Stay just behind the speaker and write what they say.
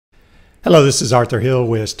Hello, this is Arthur Hill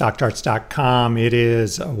with StockCharts.com. It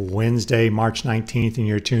is Wednesday, March 19th, and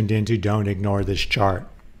you're tuned into Don't Ignore This Chart.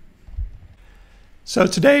 So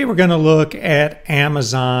today we're going to look at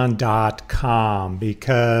Amazon.com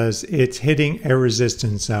because it's hitting a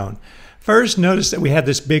resistance zone. First, notice that we had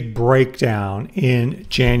this big breakdown in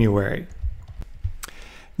January.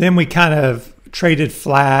 Then we kind of traded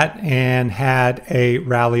flat and had a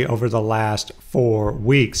rally over the last 4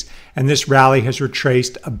 weeks. And this rally has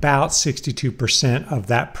retraced about 62% of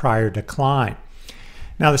that prior decline.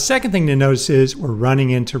 Now, the second thing to notice is we're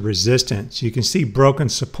running into resistance. You can see broken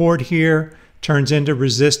support here turns into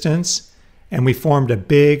resistance, and we formed a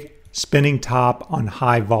big spinning top on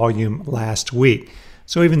high volume last week.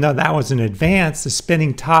 So even though that was an advance, the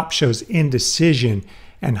spinning top shows indecision,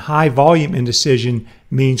 and high volume indecision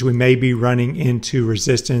means we may be running into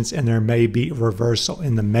resistance and there may be a reversal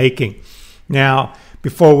in the making. Now,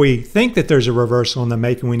 before we think that there's a reversal in the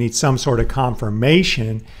making, we need some sort of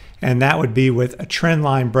confirmation, and that would be with a trend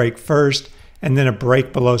line break first and then a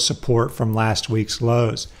break below support from last week's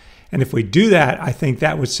lows. And if we do that, I think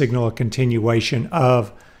that would signal a continuation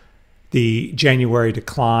of the January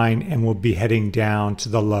decline, and we'll be heading down to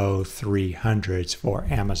the low 300s for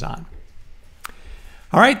Amazon.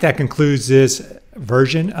 All right, that concludes this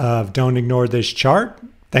version of Don't Ignore This Chart.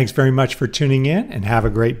 Thanks very much for tuning in, and have a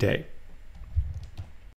great day.